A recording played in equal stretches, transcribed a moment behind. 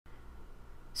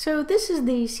So this is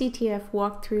the CTF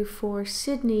walkthrough for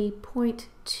Sidney Point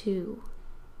 2.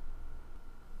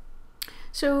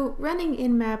 So running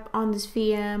Nmap on this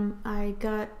VM, I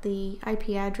got the IP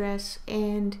address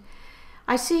and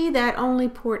I see that only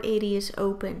port 80 is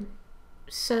open.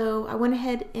 So I went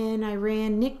ahead and I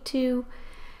ran NIC2,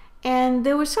 and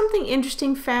there was something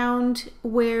interesting found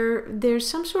where there's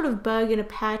some sort of bug in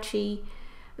Apache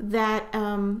that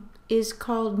is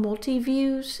called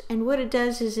multi-views, and what it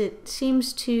does is it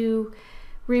seems to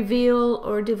reveal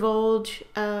or divulge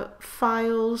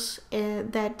files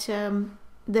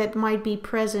that might be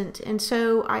present. And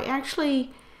so I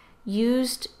actually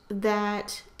used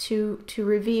that to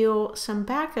reveal some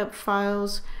backup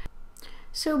files.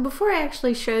 So before I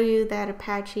actually show you that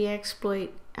Apache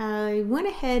exploit, I went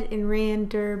ahead and ran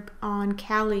dirb on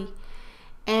Kali,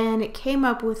 and it came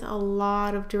up with a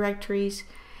lot of directories.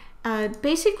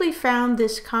 Basically found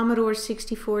this Commodore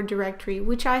 64 directory,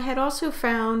 which I had also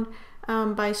found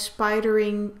by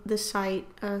spidering the site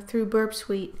through Burp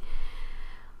Suite.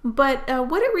 But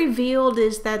what it revealed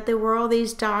is that there were all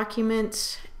these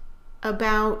documents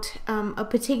about a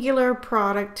particular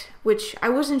product, which I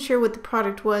wasn't sure what the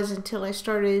product was until I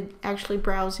started actually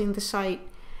browsing the site.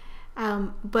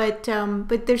 But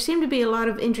there seemed to be a lot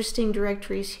of interesting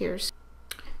directories here.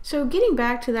 So getting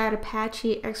back to that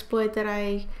Apache exploit that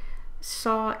I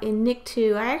saw in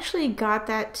NIC2, I actually got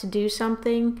that to do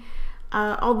something,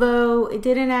 although it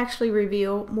didn't actually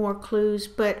reveal more clues,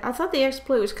 but I thought the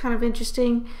exploit was kind of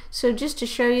interesting. So just to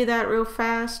show you that real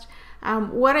fast,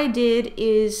 what I did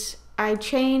is I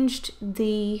changed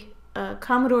the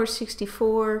Commodore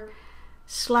 64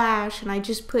 / and I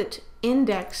just put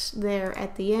index there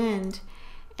at the end,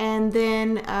 and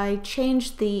then I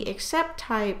changed the accept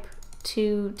type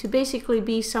to basically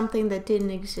be something that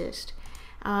didn't exist.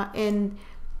 And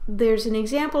there's an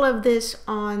example of this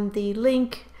on the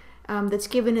link that's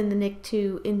given in the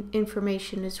NIC2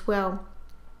 information as well.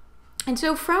 And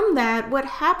so from that, what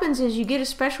happens is you get a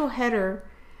special header,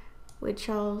 which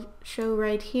I'll show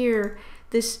right here.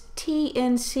 This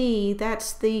TNC,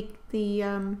 that's the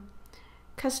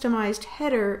customized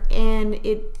header, and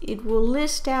it will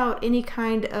list out any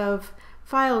kind of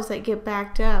files that get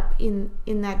backed up in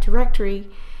that directory.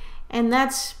 And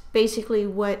that's basically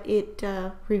what it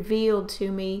revealed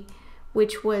to me,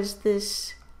 which was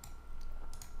this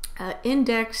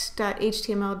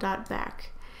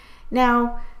index.html.back.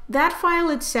 Now, that file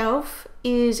itself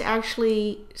is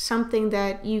actually something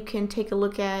that you can take a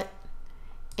look at,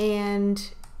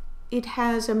 and it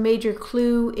has a major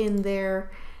clue in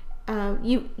there.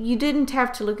 You didn't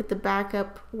have to look at the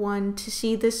backup one to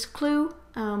see this clue,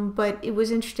 but it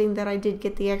was interesting that I did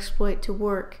get the exploit to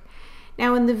work.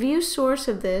 Now in the view source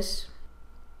of this,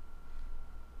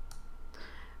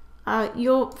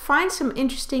 you'll find some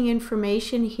interesting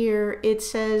information here. It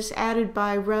says added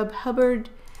by Rub Hubbard.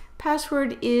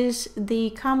 Password is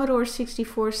the Commodore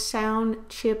 64 sound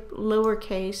chip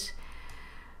lowercase.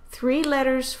 3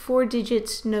 letters, 4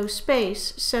 digits, no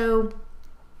space. So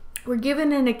we're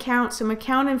given an account, some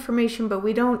account information, but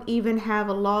we don't even have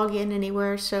a login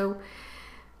anywhere. So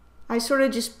I sort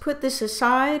of just put this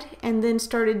aside and then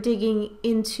started digging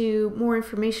into more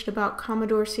information about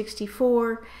Commodore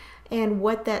 64 and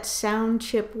what that sound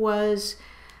chip was.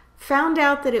 Found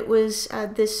out that it was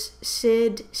this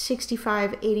SID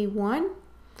 6581.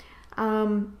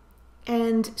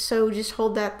 And so just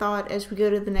hold that thought as we go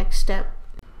to the next step.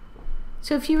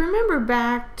 So if you remember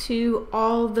back to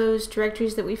all those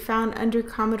directories that we found under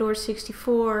Commodore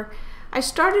 64, I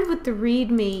started with the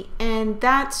README, and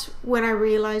that's when I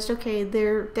realized, okay,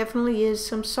 there definitely is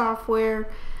some software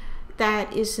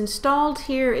that is installed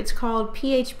here. It's called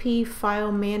PHP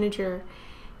File Manager.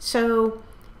 So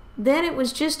then it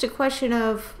was just a question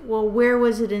of, well, where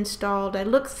was it installed? I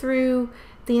looked through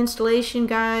the installation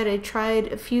guide. I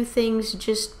tried a few things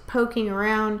just poking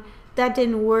around. That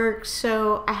didn't work,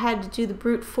 so I had to do the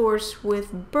brute force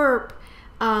with Burp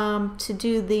to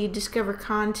do the discover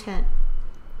content.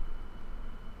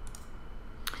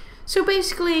 So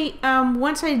basically,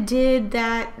 once I did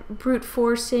that brute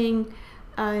forcing,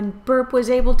 Burp was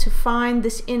able to find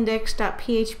this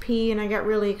index.php, and I got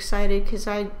really excited because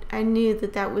I knew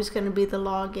that that was going to be the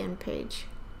login page.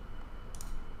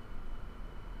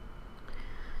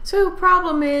 So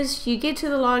problem is, you get to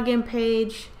the login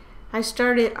page. I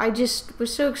just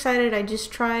was so excited, I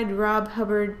just tried Rob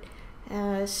Hubbard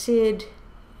SID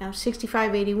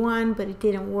 6581, but it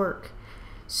didn't work.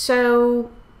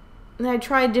 So I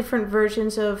tried different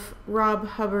versions of Rob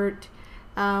Hubbard,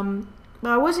 but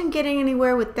I wasn't getting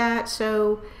anywhere with that,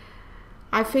 so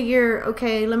I figure,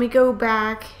 okay, let me go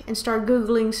back and start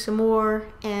Googling some more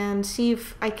and see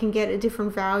if I can get a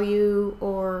different value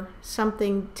or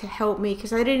something to help me,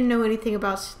 because I didn't know anything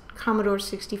about Commodore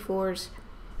 64s.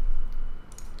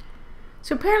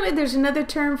 So apparently there's another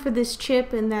term for this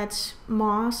chip, and that's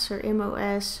MOS or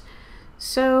MOS.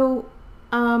 So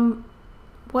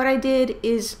what I did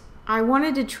is I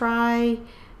wanted to try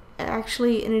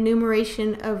actually an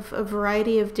enumeration of a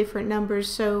variety of different numbers.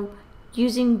 So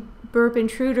using Burp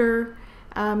Intruder,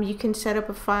 you can set up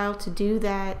a file to do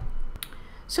that.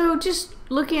 So just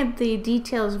looking at the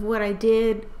details of what I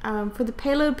did, for the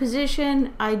payload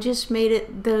position, I just made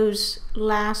it those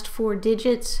last 4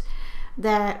 digits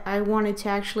that I wanted to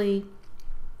actually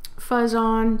fuzz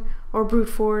on or brute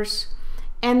force.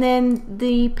 And then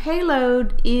the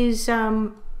payload is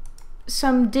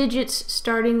some digits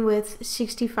starting with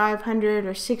 6500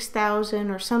 or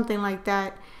 6000 or something like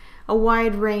that, a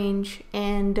wide range.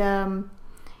 And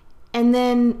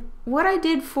then what I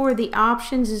did for the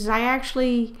options is I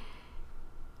actually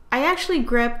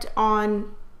grepped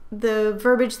on the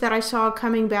verbiage that I saw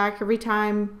coming back every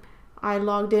time I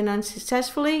logged in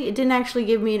unsuccessfully. It didn't actually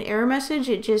give me an error message,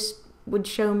 it just would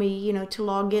show me, you know, to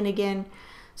log in again.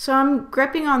 So I'm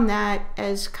grepping on that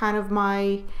as kind of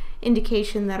my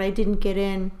indication that I didn't get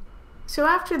in. So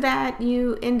after that,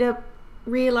 you end up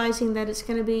realizing that it's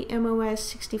going to be MOS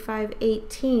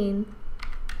 6518.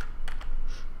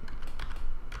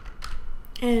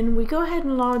 And we go ahead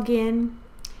and log in.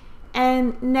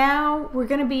 And now we're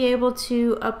going to be able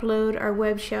to upload our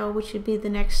web shell, which would be the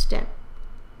next step.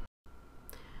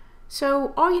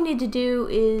 So all you need to do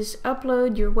is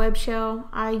upload your web shell.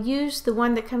 I used the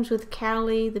one that comes with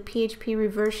Kali, the PHP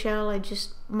reverse shell. I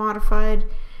just modified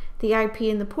the IP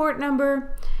and the port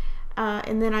number,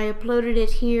 and then I uploaded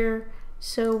it here.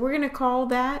 So we're going to call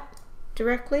that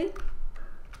directly.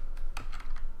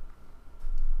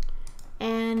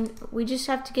 And we just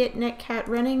have to get netcat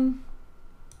running.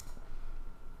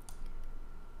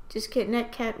 Just get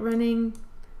netcat running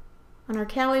on our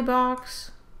Kali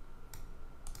box.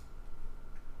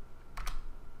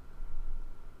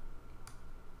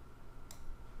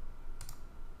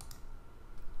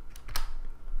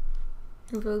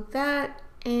 Invoke that,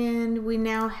 and we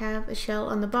now have a shell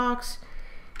on the box.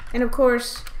 And of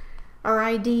course our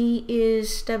ID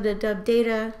is www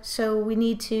data, so we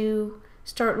need to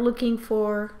start looking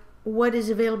for what is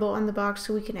available on the box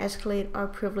so we can escalate our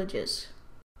privileges.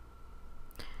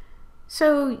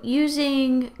 So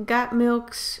using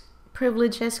GotMilk's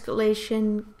privilege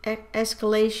escalation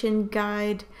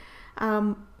guide,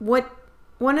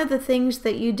 one of the things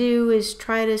that you do is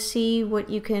try to see what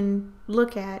you can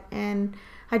look at. And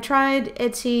I tried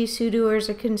etc sudoers,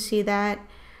 I couldn't see that.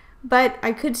 But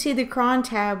I could see the cron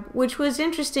tab, which was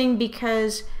interesting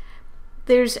because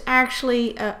there's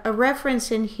actually a reference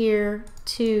in here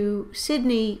to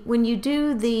Sidney. When you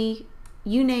do the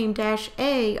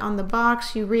uname-a on the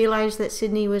box, you realize that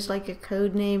Sidney was like a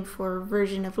code name for a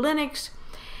version of Linux,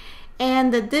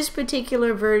 and that this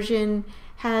particular version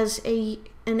has an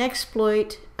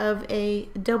exploit of a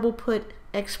double put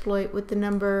exploit with the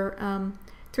number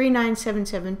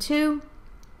 39772.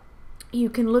 You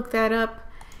can look that up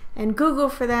and Google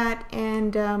for that,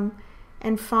 and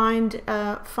find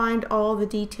all the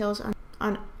details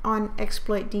on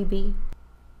exploitdb.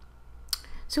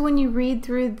 So when you read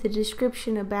through the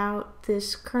description about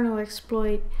this kernel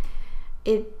exploit,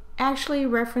 it actually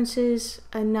references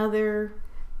another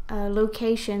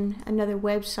location, another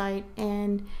website,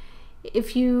 and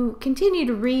if you continue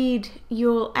to read,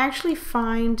 you'll actually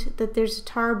find that there's a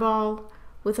tarball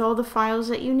with all the files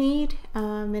that you need,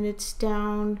 and it's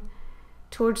down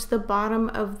towards the bottom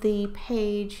of the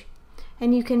page,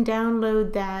 and you can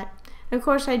download that. And of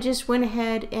course, I just went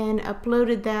ahead and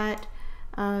uploaded that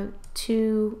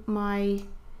to my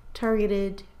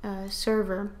targeted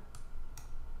server.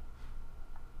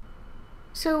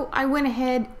 So I went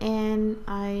ahead and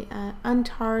I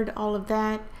untarred all of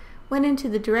that, went into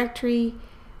the directory,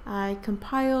 I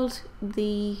compiled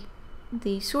the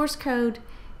source code,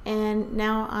 and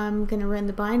now I'm going to run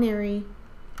the binary.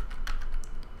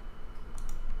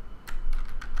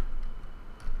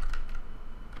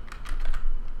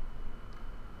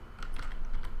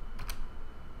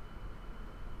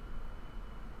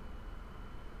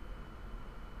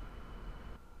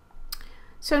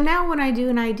 So now when I do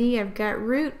an ID, I've got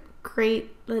root.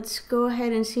 Great. Let's go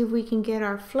ahead and see if we can get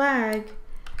our flag.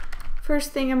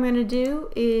 First thing I'm going to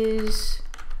do is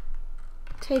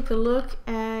take a look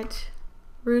at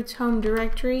root's home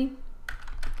directory.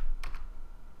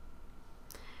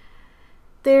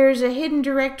 There's a hidden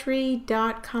directory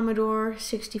 .commodore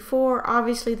 64.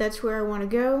 Obviously that's where I want to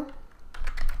go.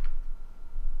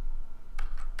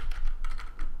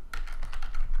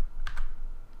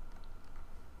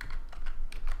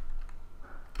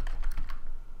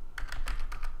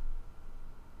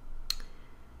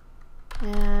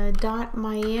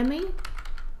 .miami,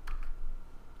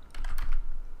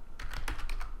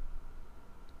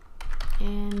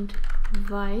 and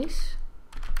vice.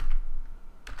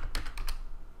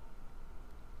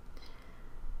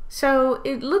 So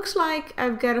it looks like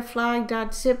I've got a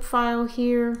flag.zip file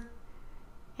here,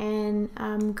 and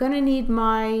I'm gonna need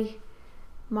my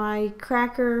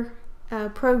cracker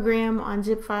program on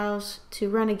zip files to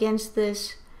run against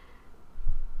this.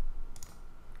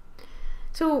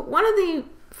 So one of the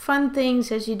fun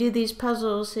things as you do these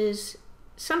puzzles is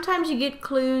sometimes you get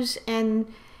clues and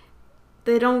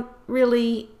they don't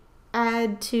really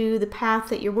add to the path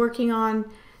that you're working on.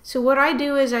 So what I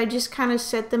do is I just kind of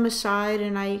set them aside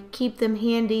and I keep them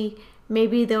handy.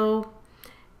 Maybe they'll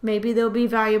be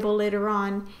valuable later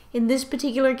on. In this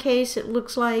particular case, it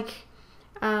looks like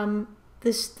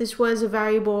this was a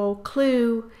valuable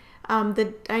clue.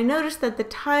 I noticed that the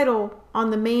title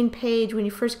on the main page when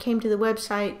you first came to the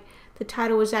website, the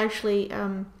title was actually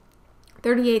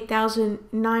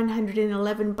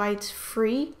 38,911 bytes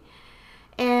free.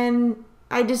 And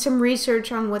I did some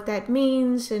research on what that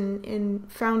means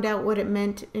and found out what it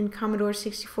meant in Commodore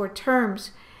 64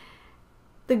 terms.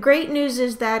 The great news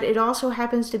is that it also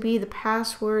happens to be the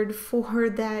password for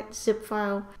that zip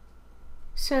file.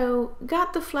 So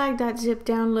got the flag.zip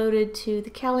downloaded to the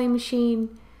Kali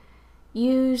machine,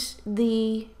 use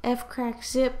the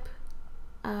fcrackzip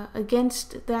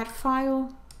against that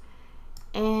file,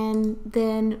 and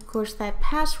then of course that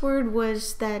password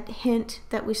was that hint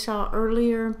that we saw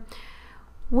earlier.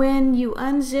 When you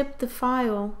unzip the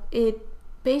file, it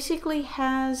basically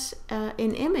has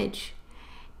an image.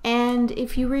 And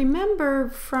if you remember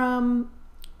from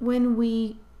when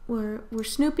we were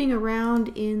snooping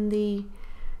around in the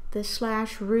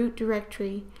 /root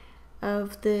directory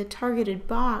of the targeted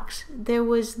box, there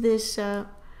was this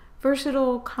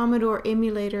versatile Commodore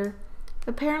emulator.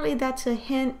 Apparently that's a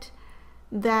hint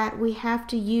that we have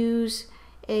to use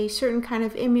a certain kind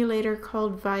of emulator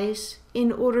called Vice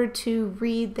in order to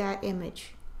read that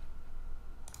image.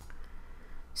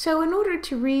 So in order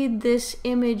to read this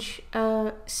image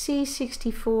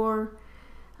C64,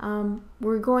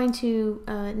 we're going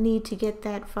to need to get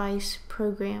that Vice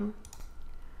program.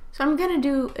 So I'm going to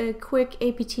do a quick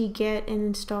apt-get and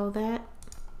install that.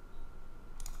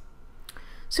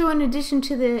 So in addition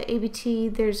to the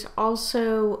apt, there's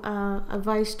also a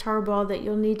Vice tarball that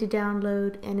you'll need to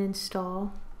download and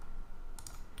install.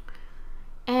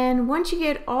 And once you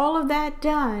get all of that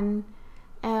done,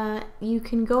 you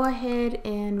can go ahead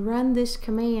and run this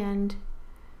command,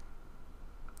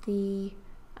 the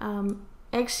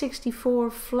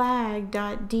x64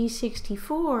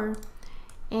 flag.d64,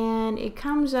 and it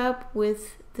comes up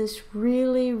with this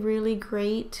really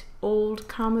great old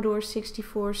Commodore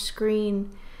 64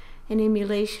 screen, an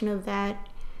emulation of that.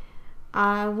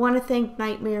 I want to thank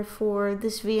Nightmare for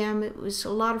this VM. It was a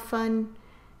lot of fun.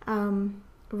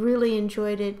 Really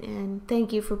enjoyed it, and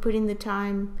thank you for putting the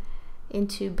time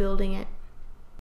into building it.